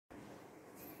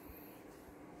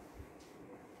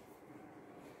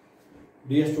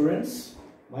Dear students,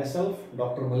 myself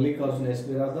Dr. Mallikarjun S.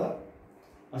 Biradar,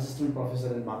 Assistant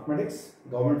Professor in Mathematics,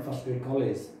 Government First Grade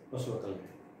College, Pasuvakal.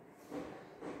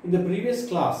 In the previous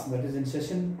class, that is in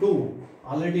session 2,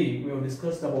 already we have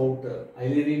discussed about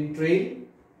eulerian trail,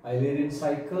 eulerian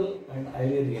cycle and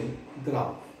eulerian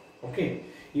graph. Okay,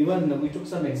 even we took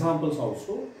some examples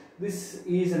also. This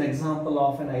is an example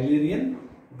of an eulerian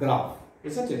graph,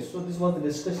 isn't it? So this was the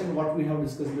discussion what we have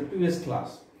discussed in the previous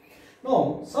class.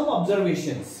 Now, some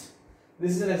observations.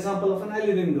 This is an example of an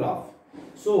eulerian graph.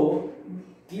 So,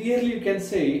 clearly you can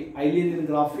say eulerian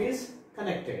graph is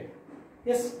connected.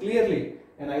 Yes, clearly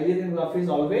an eulerian graph is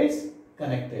always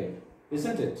connected,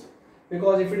 isn't it?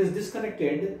 Because if it is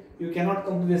disconnected, you cannot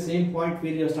come to the same point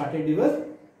where you have started your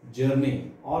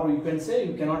journey, or you can say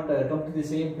you cannot come to the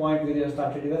same point where you have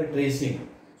started your tracing.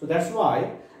 So, that's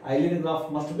why eulerian graph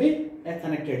must be a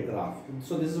connected graph.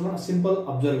 So, this is one simple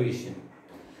observation.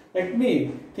 Let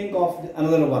me think of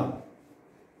another one.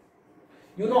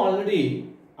 You know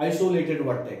already isolated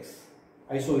vertex.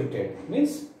 Isolated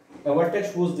means a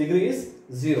vertex whose degree is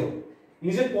 0.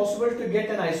 Is it possible to get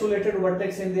an isolated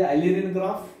vertex in the eulerian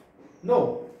graph?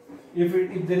 No.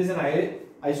 If there is an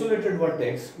isolated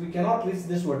vertex, we cannot reach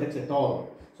this vertex at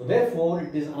all. So therefore,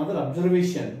 it is another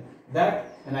observation that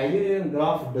an eulerian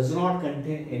graph does not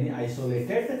contain any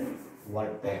isolated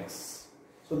vertex.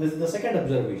 So this is the second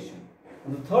observation.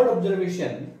 And the third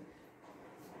observation,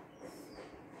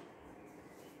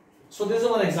 so this is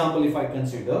one example if I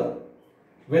consider,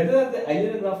 whether the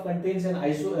eulerian graph contains an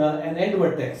end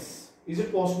vertex. Is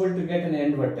it possible to get an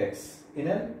end vertex in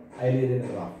an eulerian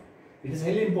graph? It is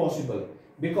highly impossible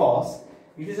because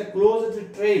it is a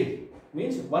closed trail.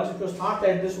 Means once you start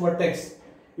at this vertex,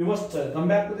 you must come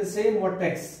back to the same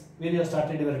vertex where you have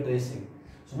started your tracing.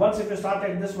 So once if you start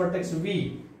at this vertex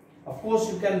V, of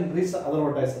course you can reach the other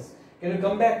vertices. Can you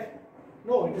come back?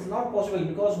 No, it is not possible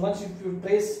because once if you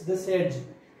trace this edge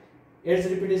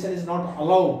repetition is not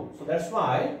allowed. So that's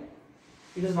why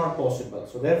it is not possible.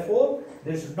 So therefore,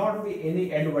 there should not be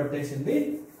any end vertex in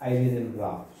the eulerian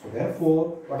graph. So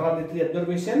therefore, what are the three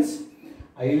observations?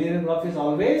 Eulerian graph is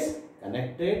always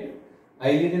connected.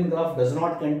 Eulerian graph does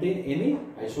not contain any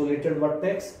isolated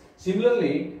vertex.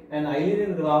 Similarly, an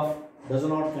eulerian graph does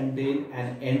not contain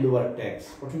an end vertex.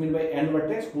 What do you mean by end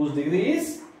vertex? Whose degree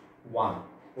is 1.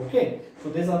 Okay, so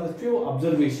these are the few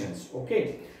observations.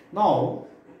 Okay, now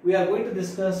we are going to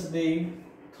discuss the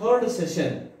third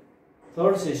session.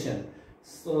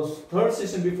 So third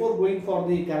session, before going for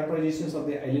the characterizations of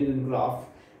the eulerian graph,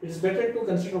 it is better to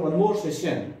consider one more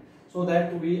session so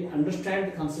that we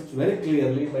understand the concepts very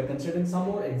clearly by considering some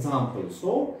more examples.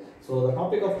 So the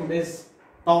topic of today's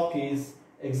talk is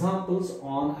examples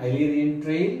on eulerian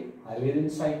trail, eulerian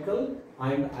cycle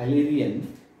and eulerian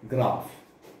graph.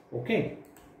 Okay,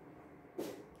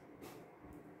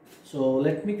 so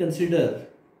let me consider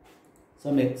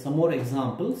some more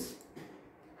examples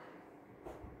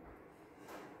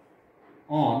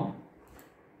on.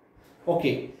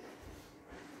 Okay,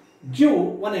 give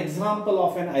one example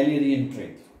of an eulerian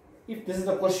trail. If this is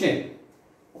the question,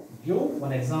 give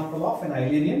one example of an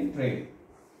eulerian trail.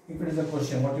 If it is a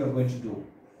question, what you are going to do?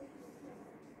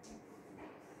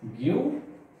 Give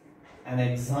an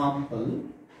example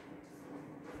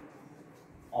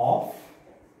of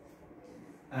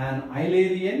an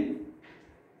eulerian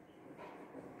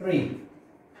trail.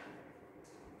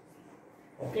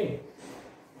 Okay,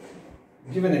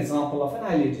 give an example of an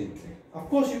eulerian trail. Of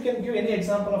course, you can give any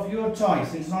example of your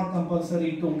choice. It's not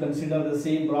compulsory to consider the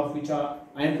same graph which I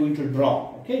am going to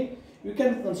draw. Okay, you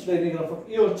can consider any graph of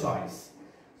your choice.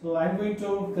 So I am going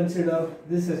to consider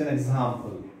this as an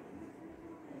example.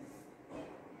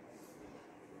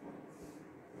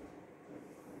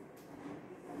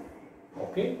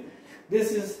 Okay,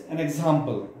 this is an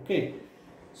example. Okay,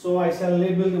 so I shall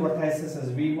label the vertices as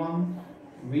V1,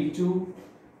 V2,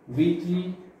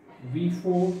 V3,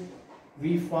 V4,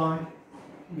 V5,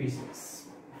 V6.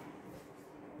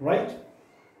 Right?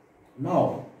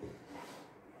 Now,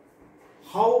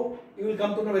 how you will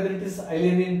come to know whether it is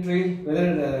eulerian trail,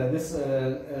 whether this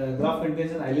graph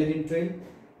contains an eulerian trail.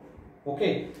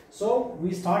 Okay, so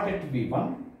we start at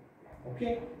V1.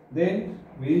 Okay, then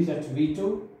we reach at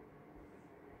V2,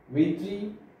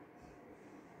 V3,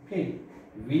 okay,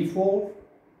 V4.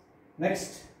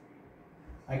 Next,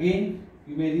 again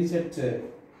you may reach at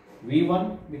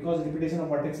V1 because repetition of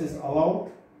vertex is allowed.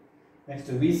 Next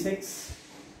V6,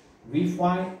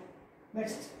 V5,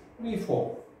 next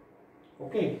V4.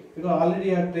 Okay, because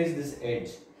already I have traced this edge.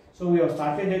 So we have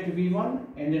started at V1,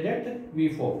 ended at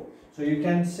V4. So you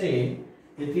can say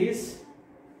it is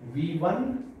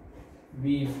V1,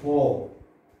 V4,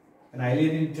 an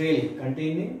eulerian trail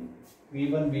containing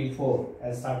V1, V4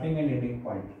 as starting and ending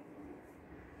point.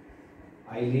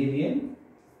 Eulerian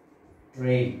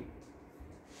trail,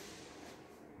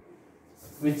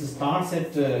 which starts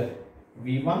at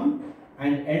V1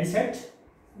 and ends at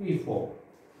V4.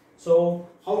 So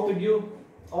how to give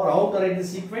or how to write the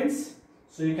sequence?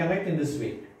 So you can write in this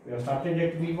way. We have started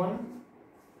at V1.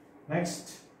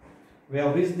 Next, we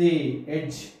have reached the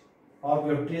edge, or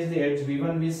we have traced the edge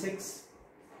V1, V6.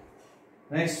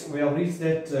 Next, we have reached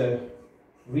that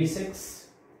V6.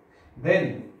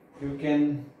 Then you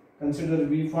can consider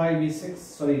V5, V6,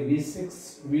 sorry,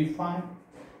 V6, V5,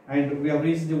 and we have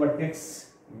reached the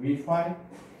vertex V5.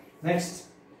 Next,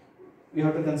 we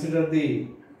have to consider the,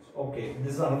 okay,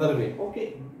 this is another way.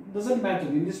 Okay, doesn't matter.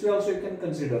 In this way also you can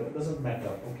consider. Doesn't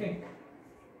matter. Okay,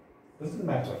 doesn't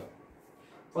matter.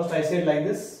 First I said like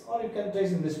this, or you can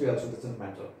trace in this way also. Doesn't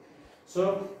matter.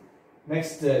 So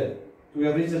next we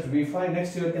have reached at V5.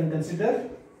 Next you can consider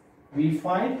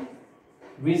V5,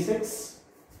 V6,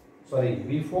 sorry,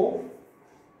 V4.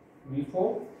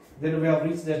 Then we have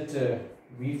reached that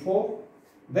V4.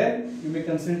 Then you may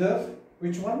consider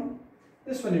which one?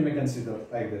 This one you may consider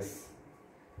like this.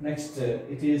 Next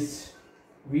it is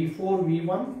V4,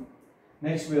 V1.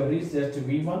 Next we have reached that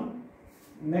V1.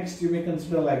 Next you may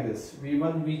consider like this,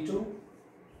 V1, V2.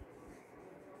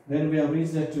 Then we have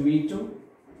reached that V2.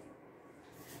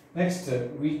 Next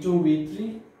V2,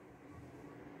 V3.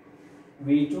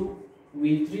 V2,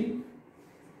 V3.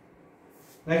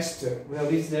 Next we have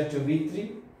reached that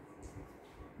V3.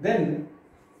 Then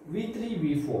V3,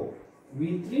 V4.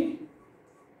 V3,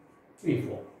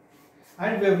 V4.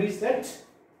 And we have reached that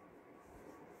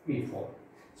V4.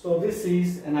 So this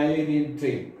is an Eulerian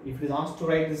trail. If it is asked to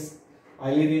write this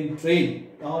Eulerian trail,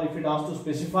 or if it asks to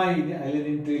specify the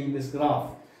Eulerian trail in this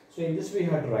graph, so in this way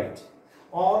you have to write.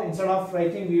 Or instead of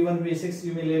writing V1, V6,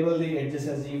 you may label the edges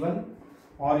as E1,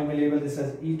 or you may label this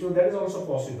as E2. That is also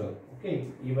possible. Okay,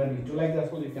 E1, E2, like that,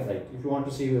 so you can write if you want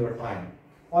to save your time,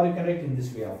 or you can write in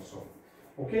this way also.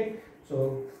 Okay,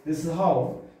 so this is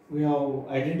how we have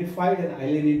identified an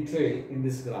Eulerian trail in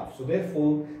this graph. So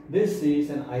therefore, this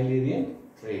is an Eulerian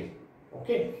trail.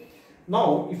 Okay.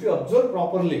 Now, if you observe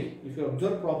properly,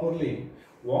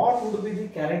 what would be the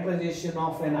characterization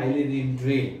of an Eulerian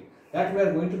trail? That we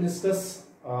are going to discuss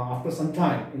after some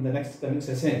time in the next coming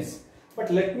sessions. But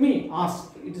let me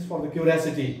ask, it is for the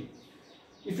curiosity.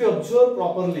 If you observe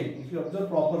properly,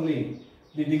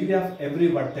 the degree of every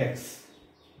vertex,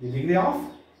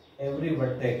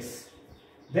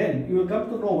 then you will come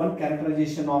to know one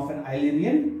characterization of an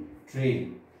Eulerian trail.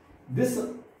 This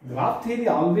graph theory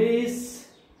always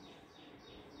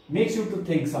makes you to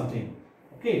think something.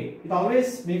 Okay, it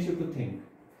always makes you to think.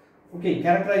 Okay,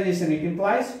 characterization, it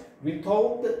implies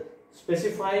without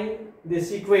specifying the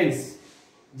sequence.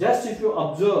 Just if you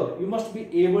observe, you must be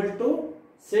able to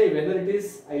say whether it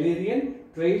is Eulerian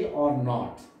trail or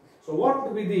not. So what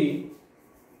would be the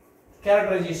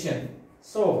characterization?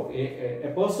 So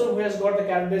a person who has got the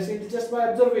characterization is just by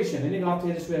observation, any graph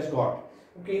theorist who has got.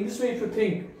 Okay, in this way if you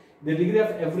think the degree of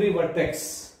every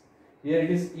vertex, here it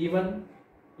is even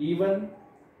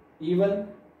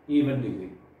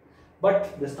degree.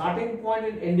 But the starting point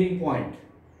and ending point,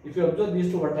 if you observe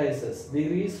these two vertices,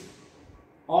 degree is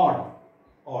odd.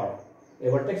 A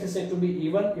vertex is said to be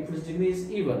even if its degree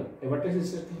is even. A vertex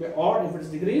is said to be odd if its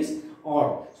degree is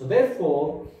odd. So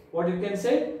therefore, what you can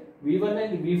say, V1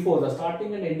 and V4, the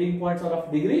starting and ending points are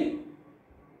of degree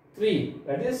 3.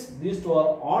 That is, these two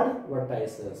are odd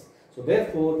vertices. So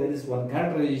therefore, there is one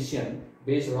characterization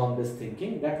based on this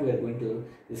thinking that we are going to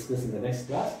discuss in the next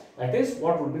class. That is,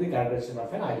 what would be the characterization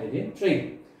of an Eulerian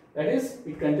trail. That is,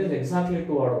 it contains exactly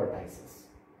 2 odd vertices.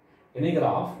 Any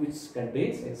graph which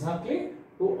contains exactly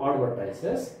 2 odd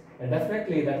vertices, and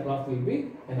definitely that graph will be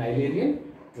an Eulerian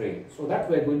trail. So that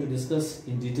we are going to discuss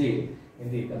in detail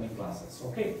in the coming classes.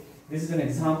 Okay, this is an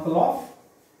example of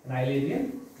an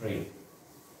Eulerian trail.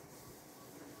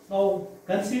 Now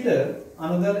consider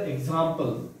another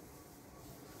example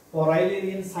for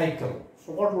Eulerian cycle.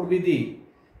 So what would be the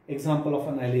example of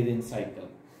an Eulerian cycle?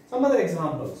 Some other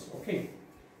examples. Okay,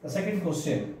 the second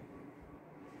question,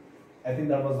 I think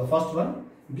that was the first one.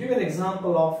 Give an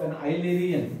example of an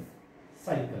Eulerian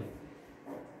cycle.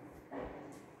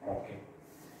 Okay,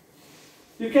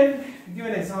 you can give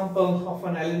an example of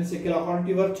an Eulerian cycle according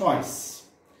to your choice.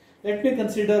 Let me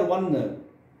consider one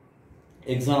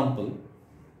example.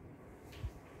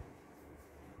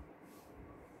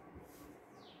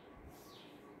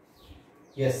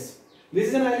 Yes, this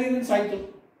is an Eulerian cycle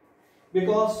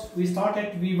because we start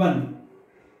at V1,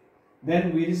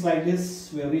 then we reach like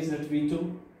this, we have reached at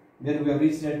V2, then we have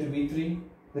reached at V3,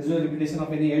 there is no repetition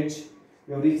of any edge,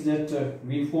 we have reached at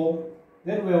V4,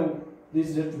 then we have this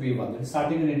is at V1. That is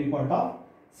starting and ending point are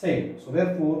same. So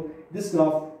therefore, this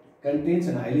graph contains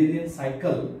an eulerian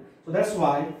cycle. So that's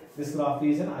why this graph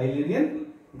is an eulerian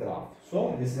graph.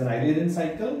 So this is an eulerian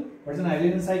cycle. What is an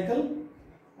eulerian cycle?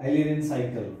 Eulerian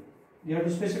cycle. You have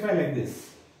to specify like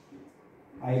this.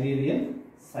 Eulerian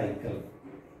cycle.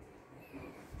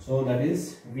 So that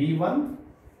is V1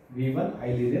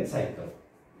 eulerian cycle.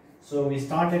 So we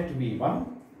start at V1,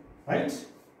 right?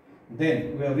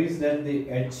 Then we have reached at the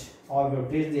edge, or we have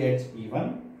traced the edge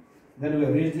E1. Then we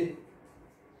have reached the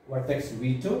vertex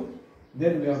V2.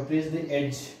 Then we have traced the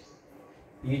edge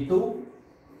E2.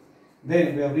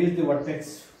 Then we have reached the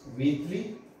vertex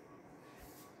V3.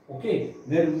 Okay.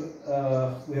 Then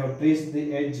we have traced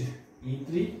the edge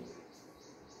E3.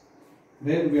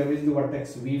 Then we have reached the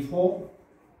vertex V4.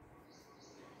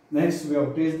 Next we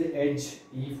have traced the edge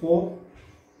E4.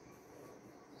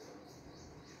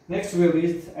 Next we have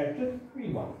reached at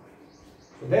V1.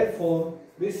 So therefore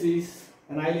this is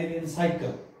an eulerian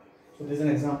cycle. So this is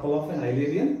an example of an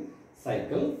eulerian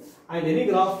cycle, and any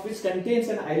graph which contains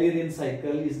an eulerian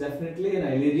cycle is definitely an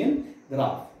eulerian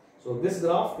graph. So this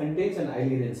graph contains an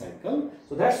eulerian cycle.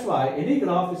 So that's why any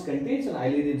graph which contains an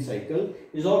eulerian cycle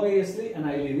is obviously an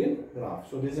eulerian graph.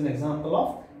 So this is an example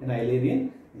of an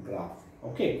eulerian graph.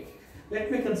 Okay.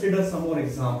 Let me consider some more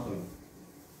examples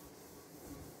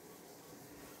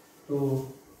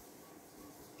to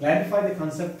clarify the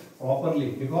concept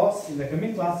properly, because in the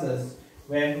coming classes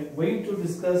we are going to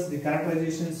discuss the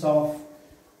characterizations of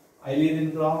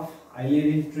eulerian graph,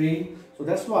 eulerian tree. So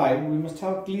that's why we must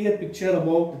have a clear picture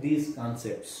about these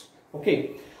concepts.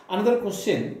 Okay. Another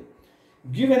question: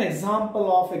 give an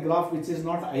example of a graph which is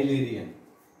not eulerian.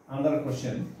 Another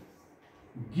question: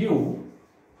 give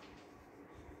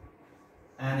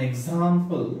an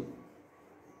example.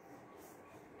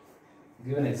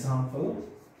 Give an example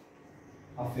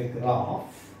of a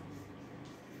graph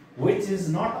which is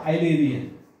not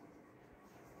eulerian.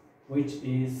 Which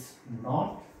is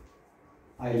not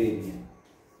eulerian.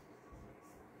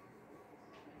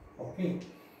 Okay.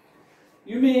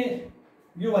 You may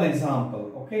give an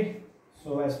example. Okay.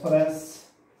 So as far as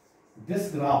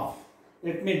this graph,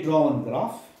 let me draw one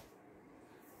graph.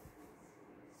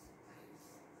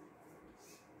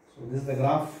 So this is the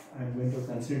graph I am going to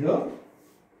consider.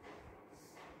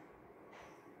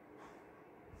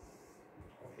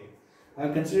 I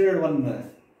have considered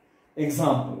one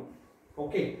example.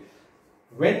 Okay.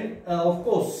 When, of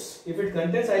course, if it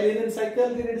contains eulerian cycle,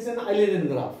 then it is an eulerian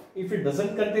graph. If it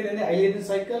doesn't contain any eulerian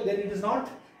cycle, then it is not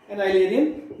an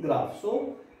eulerian graph.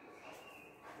 So,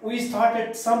 we start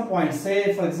at some point.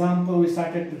 Say, for example, we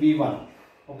start at V1.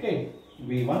 Okay.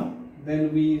 V1.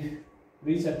 Then we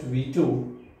reach at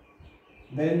V2.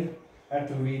 Then at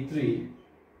V3.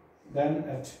 Then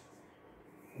at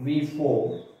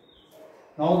V4.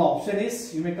 Now the option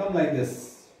is you may come like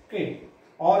this, okay,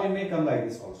 or you may come like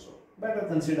this also. Better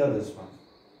consider this one.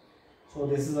 So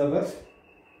this is our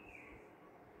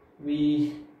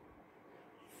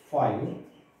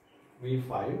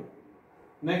V5.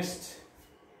 Next,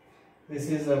 this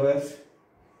is our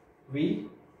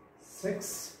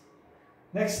V6.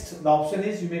 Next, the option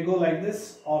is you may go like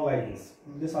this or like this.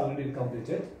 This already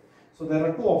completed. So there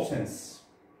are two options.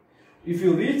 If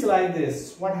you reach like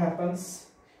this, what happens?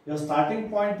 Your starting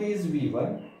point is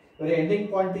V1, your ending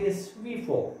point is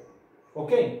V4.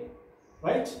 Okay,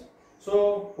 right?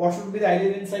 So what should be the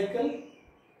eulerian cycle?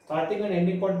 Starting and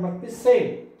ending point must be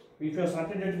same. If you are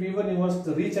started at V1, you must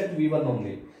reach at V1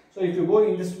 only. So if you go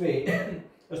in this way,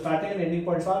 your starting and ending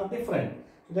points are different.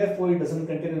 So therefore, it doesn't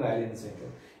contain an eulerian cycle.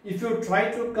 If you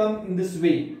try to come in this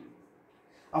way,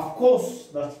 of course,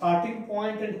 the starting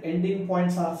point and ending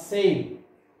points are same,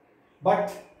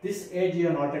 but this edge you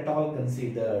are not at all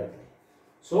considered.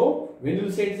 So, when you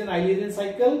say it is an eulerian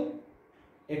cycle,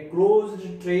 a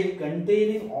closed trail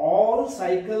containing all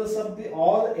cycles of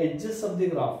all edges of the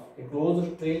graph. A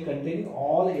closed trail containing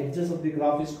all edges of the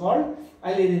graph is called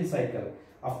eulerian cycle.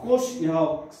 Of course, you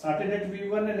have started at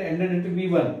V1 and ended at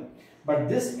V1, but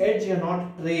this edge you are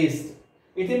not traced.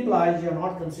 It implies you have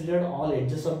not considered all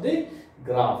edges of the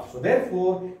graph. So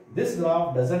therefore, this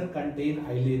graph doesn't contain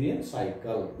eulerian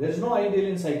cycle. There is no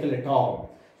eulerian cycle at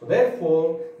all. So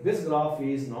therefore, this graph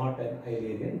is not an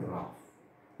eulerian graph.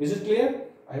 Is it clear?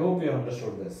 I hope you have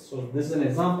understood this. So this is an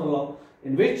example of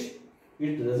in which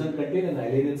it doesn't contain an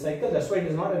eulerian cycle. That's why it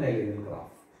is not an eulerian graph.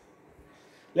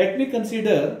 Let me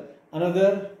consider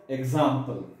another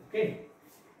example. Okay.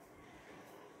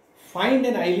 Find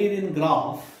an eulerian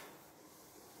graph.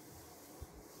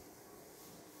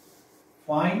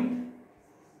 Find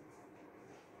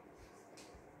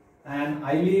an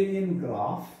eulerian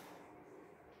graph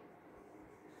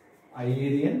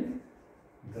eulerian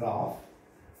graph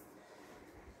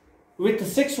with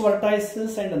 6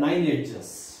 vertices and 9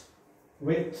 edges.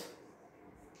 With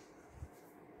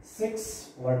 6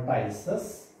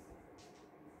 vertices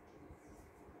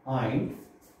and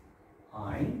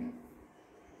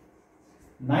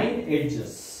 9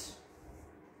 edges.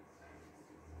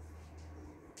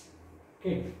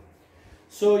 Okay.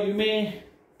 So you may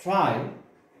try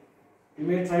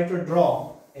to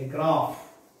draw a graph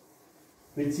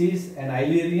which is an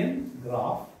eulerian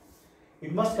graph.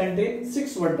 It must contain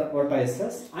 6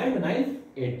 vertices and 9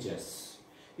 edges.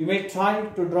 You may try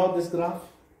to draw this graph.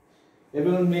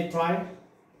 Everyone may try.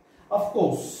 Of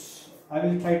course, I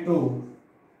will try to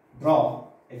draw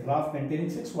a graph containing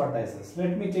 6 vertices.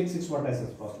 Let me take 6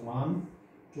 vertices first. 1,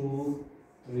 2,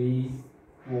 3,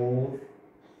 4,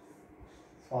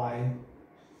 5.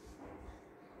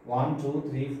 1, 2,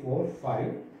 3, 4,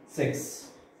 5, 6.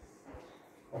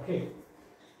 Okay.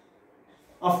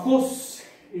 Of course,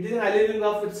 it is an eulerian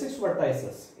graph with 6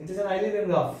 vertices. It is an eulerian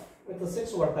graph with the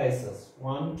 6 vertices.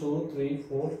 1, 2, 3,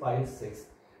 4, 5, 6.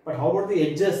 But how about the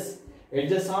edges?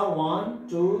 Edges are 1,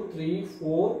 2, 3,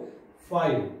 4,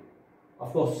 5.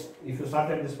 Of course, if you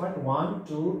start at this point, 1,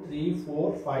 2, 3,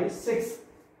 4, 5, 6.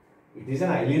 It is an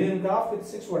eulerian graph with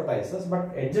 6 vertices,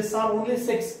 but edges are only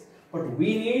 6. But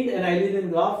we need an eulerian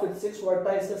graph with 6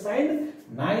 vertices and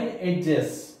 9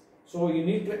 edges. So you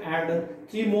need to add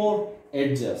 3 more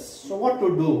edges. So what to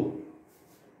do?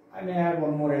 I may add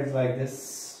one more edge like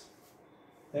this.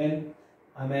 Then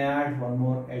I may add one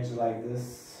more edge like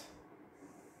this.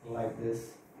 Like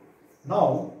this.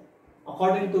 Now,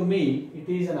 according to me, it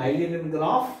is an eulerian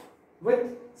graph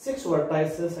with 6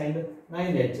 vertices and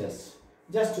 9 edges.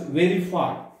 Just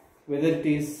verify whether it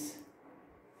is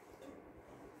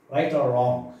right or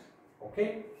wrong.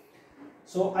 Okay.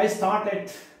 So I start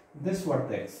at this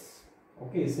vertex.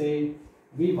 Okay, say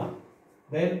V1.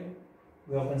 Then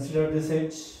we have considered this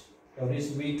edge. We have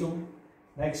reached V2.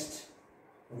 Next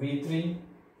V3.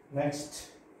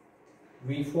 Next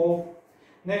V4.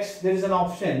 Next there is an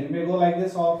option. You may go like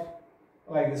this or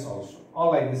like this also.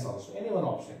 Or like this also. Any one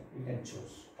option you can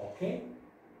choose. Okay.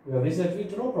 We have reached at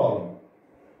V2, no problem.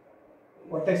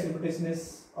 Vertex repetition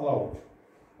is allowed.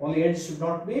 Only edge should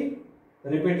not be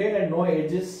repeated and no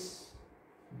edges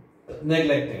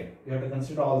neglected. You have to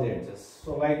consider all the edges.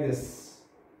 So like this.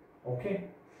 Okay.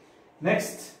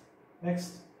 Next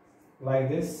like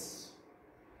this.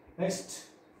 Next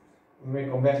we may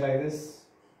come back like this.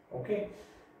 Okay.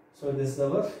 So this is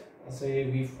our say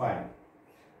V5.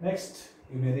 Next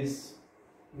you may this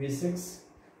V6.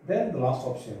 Then the last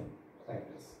option like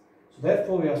this. So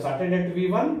therefore we have started at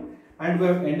V1 and we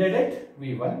have ended at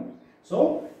V1.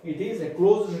 So it is a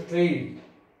closed trail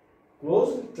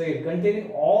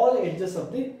containing all edges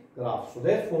of the graph. So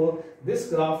therefore this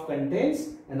graph contains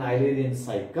an eulerian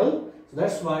cycle. So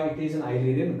that's why it is an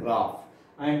eulerian graph.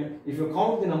 And if you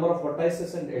count the number of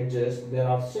vertices and edges, there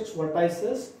are 6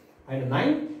 vertices and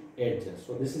 9 edges.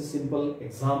 So this is simple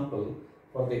example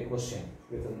for the question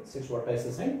with 6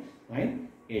 vertices and 9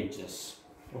 edges.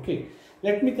 Okay,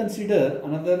 let me consider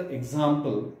another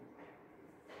example.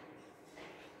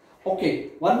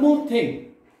 Okay, one more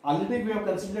thing. Already we have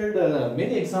considered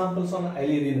many examples on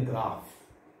eulerian graph.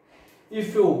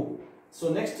 So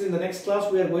next in the next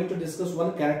class we are going to discuss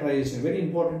one characterization, very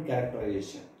important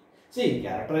characterization. See,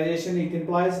 characterization, it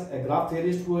implies a graph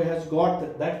theorist who has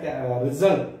got that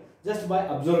result just by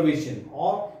observation,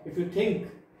 or if you think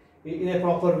in a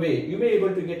proper way, you may be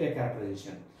able to get a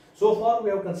characterization. So far we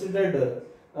have considered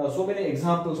so many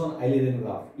examples on eulerian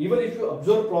graph. Even if you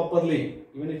observe properly,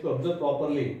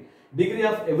 degree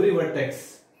of every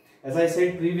vertex. As I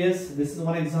said previous, this is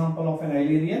one example of an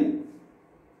eulerian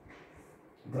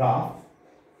graph.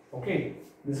 Okay,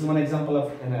 this is one example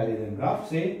of an eulerian graph.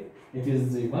 Say it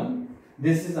is Z1.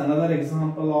 This is another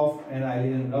example of an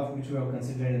eulerian graph which we have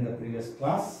considered in the previous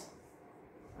class.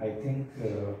 I think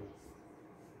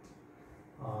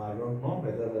I don't know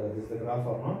whether this is the graph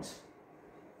or not.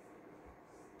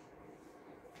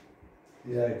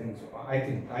 Yeah, I think so. I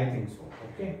think so.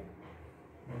 Okay.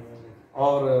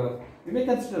 Or you may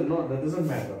consider, no, that doesn't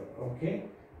matter. Okay.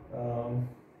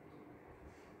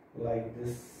 Like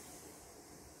this.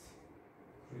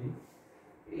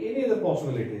 Any other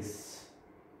possibilities?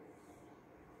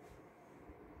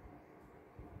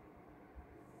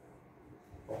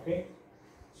 Okay.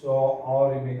 So,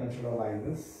 or you may consider like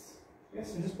this.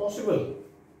 Yes, it is possible.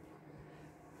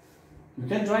 You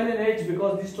can join an edge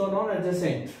because these two are not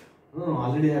adjacent. No,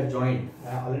 already I have joined.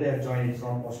 It's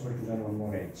not possible to join one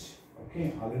more edge.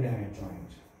 Okay, already I have joined.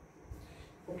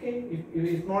 Okay,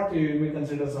 if not, you may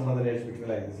consider some other edge between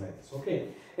like this. Okay.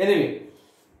 Anyway,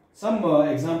 some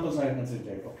examples I have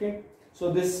considered. Okay,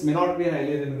 so this may not be an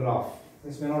eulerian graph.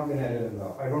 This may not be an eulerian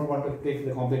graph. I don't want to take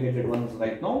the complicated ones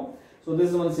right now. So this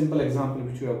is one simple example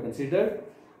which we have considered,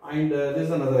 and this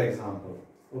is another example.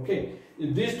 Okay,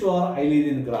 these two are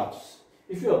eulerian graphs.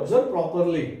 If you observe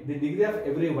properly the degree of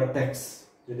every vertex,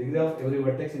 in the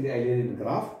eulerian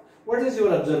graph, what is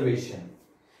your observation?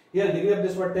 Here degree of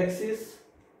this vertex is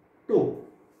 2.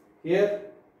 Here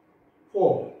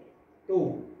 4,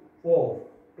 2, 4,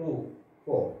 2,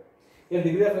 4. Here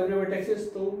degree of every vertex is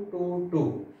 2, 2,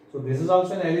 2. So this is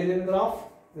also an eulerian graph.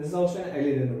 This is also an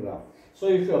eulerian graph. So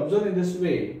if you observe in this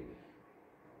way,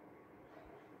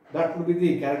 that would be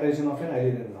the characterization of an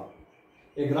eulerian graph.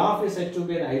 A graph is said to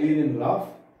be an eulerian graph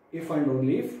if and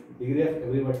only if degree of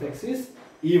every vertex is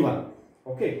even.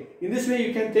 Okay. In this way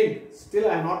you can think. Still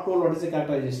I am not told what is the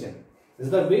characterization. This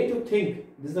is the way to think.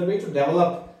 This is the way to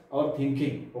develop our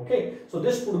thinking. Okay. So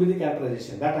this would be the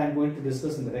characterization that I am going to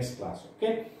discuss in the next class.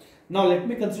 Okay. Now let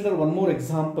me consider one more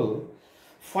example.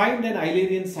 Find an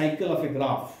eulerian cycle of a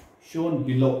graph shown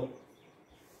below.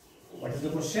 What is the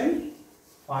question?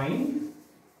 Find.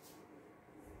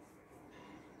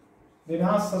 They may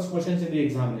ask such questions in the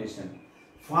examination.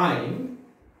 Find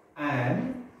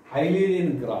an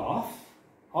eulerian graph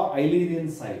or eulerian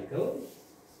cycle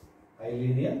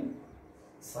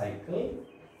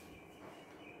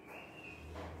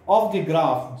of the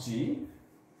graph G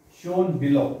shown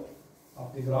below.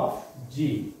 Of the graph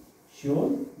G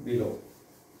shown below.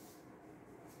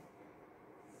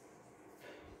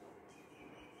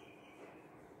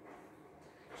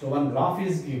 So one graph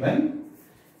is given.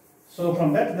 So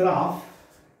from that graph,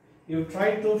 you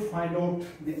try to find out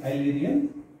the eulerian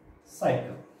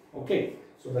cycle. Okay.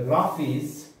 So the graph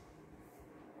is,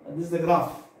 this is the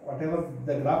graph. Whatever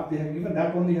the graph they have given,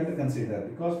 that only you have to consider,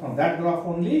 because from that graph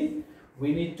only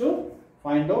we need to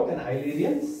find out an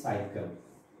eulerian cycle.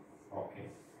 Okay.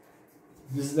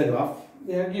 This is the graph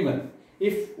they have given.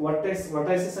 If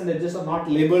vertices and edges are not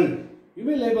labeled, you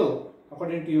may label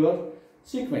according to your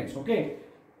sequence. Okay.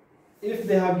 If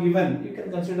they have given, you can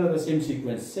consider the same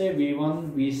sequence. Say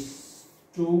V1,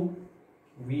 V2,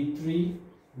 V3,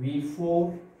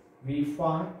 V4,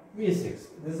 V5, V6.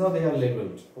 This is how they have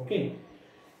labeled. Okay.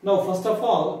 Now, first of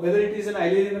all, whether it is an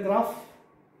eulerian graph.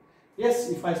 Yes,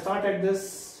 if I start at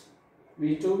this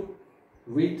V2,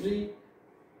 V3,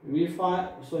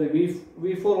 V5, sorry,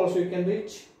 V4 also you can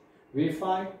reach,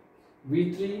 V5,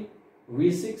 V3,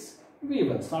 V6,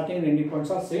 V1. Starting and ending points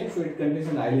are same, so it contains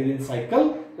an eulerian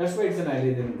cycle. That's why it's an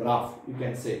eulerian graph, you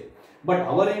can say. But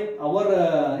our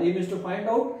aim is to find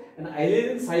out an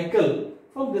eulerian cycle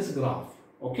from this graph.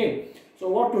 Okay. So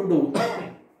what to do?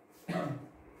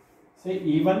 Say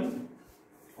E1.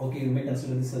 Okay, you may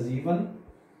consider this as E1,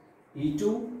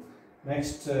 E2.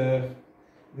 Next,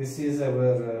 this is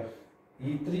our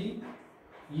E3,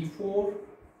 E4,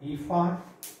 E5.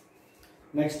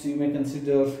 Next, you may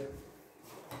consider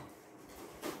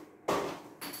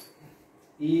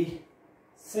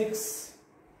E6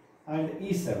 and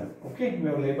E7. Okay, we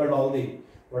have labeled all the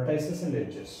vertices and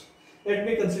edges. Let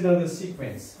me consider this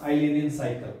sequence, eulerian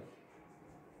cycle.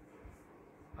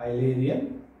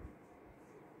 Eulerian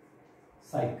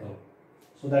cycle.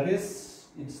 So that is,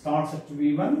 it starts at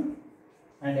V1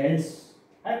 and ends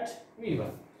at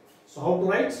V1. So how to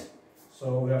write?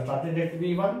 So we have started at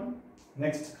V1,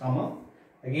 next comma.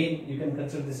 Again, you can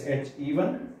consider this edge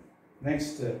E1,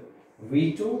 next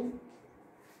V2,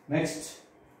 next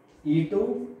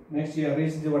E2, next you have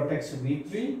reached the vertex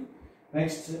V3,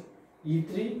 next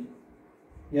E3,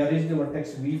 you have reached the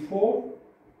vertex V4,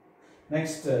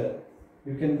 next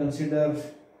you can consider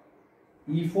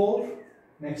E4,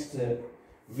 next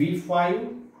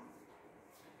V5,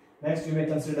 next you may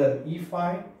consider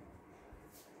E5,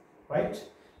 right?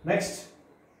 Next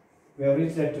we have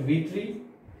reached at V3,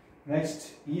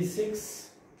 next E6,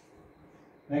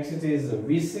 next it is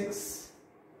V6,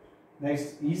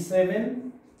 next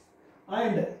E7,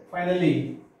 and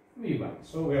finally V1.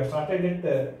 So we have started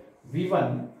at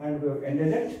V1 and we have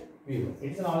ended at V1.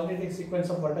 It is an alternating sequence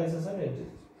of vertices and edges,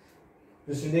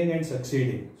 preceding and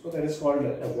succeeding. So that is called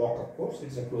a walk, of course.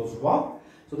 It's a closed walk.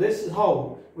 So this is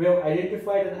how we have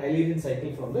identified an eulerian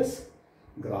cycle from this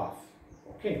graph.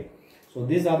 Okay. So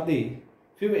these are the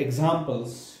few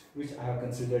examples which I have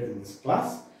considered in this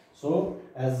class. So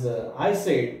as I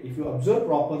said, if you observe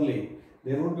properly,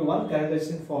 there would be one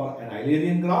characterization for an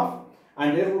eulerian graph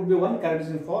and there would be one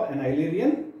characterization for an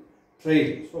eulerian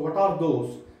trail. So what are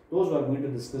those? Those we are going to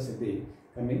discuss in the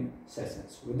coming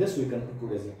sessions. With this we conclude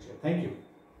today's lecture. Thank you.